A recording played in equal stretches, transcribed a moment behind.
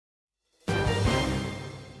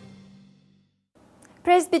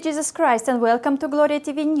Praise be Jesus Christ and welcome to Gloria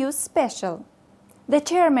TV News Special. The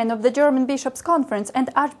chairman of the German Bishops' Conference and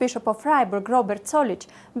Archbishop of Freiburg, Robert Zollitsch,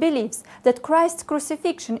 believes that Christ's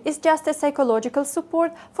crucifixion is just a psychological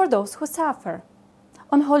support for those who suffer.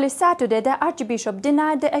 On Holy Saturday, the Archbishop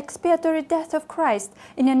denied the expiatory death of Christ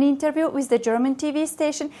in an interview with the German TV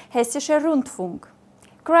station Hessischer Rundfunk.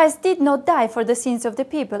 Christ did not die for the sins of the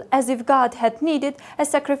people, as if God had needed a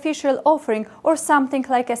sacrificial offering or something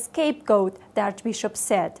like a scapegoat, the Archbishop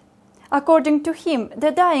said. According to him,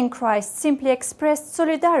 the dying Christ simply expressed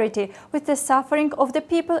solidarity with the suffering of the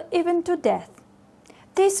people even to death.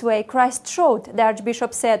 This way Christ showed, the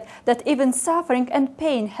Archbishop said, that even suffering and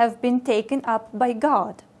pain have been taken up by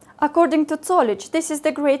God. According to Zollitsch, this is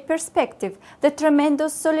the great perspective, the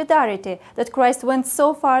tremendous solidarity, that Christ went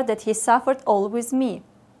so far that he suffered all with me.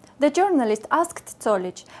 The journalist asked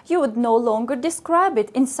Zollitsch, "You would no longer describe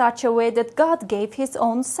it in such a way that God gave his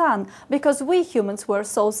own Son, because we humans were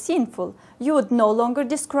so sinful. You would no longer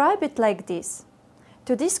describe it like this."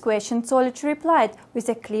 To this question, Zollitsch replied with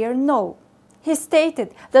a clear no. He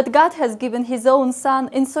stated that God has given his own Son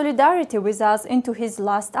in solidarity with us into his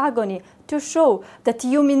last agony, to show that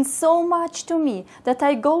you mean so much to me, that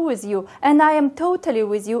I go with you and I am totally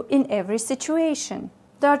with you in every situation.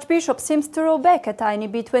 The Archbishop seems to roll back a tiny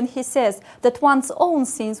bit when he says that one's own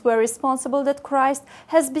sins were responsible that Christ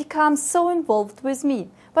has become so involved with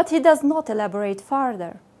me, but he does not elaborate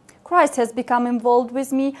further. Christ has become involved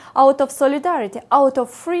with me out of solidarity, out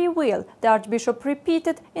of free will, the Archbishop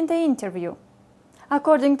repeated in the interview.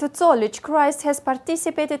 According to Zollitsch, Christ has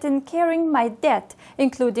participated in carrying my debt,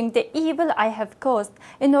 including the evil I have caused,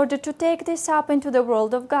 in order to take this up into the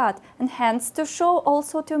world of God, and hence to show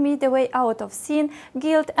also to me the way out of sin,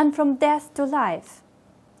 guilt, and from death to life.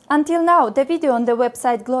 Until now, the video on the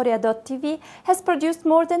website gloria.tv has produced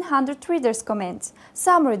more than 100 readers' comments.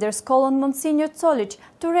 Some readers call on Monsignor Zollitsch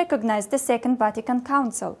to recognize the Second Vatican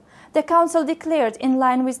Council. The Council declared, in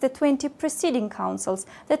line with the 20 preceding councils,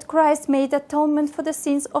 that Christ made atonement for the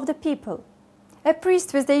sins of the people. A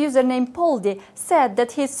priest with the username Poldi said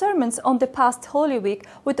that his sermons on the past Holy Week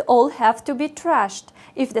would all have to be trashed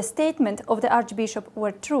if the statement of the Archbishop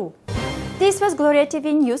were true. This was Gloria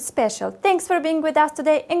TV News Special. Thanks for being with us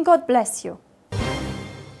today and God bless you.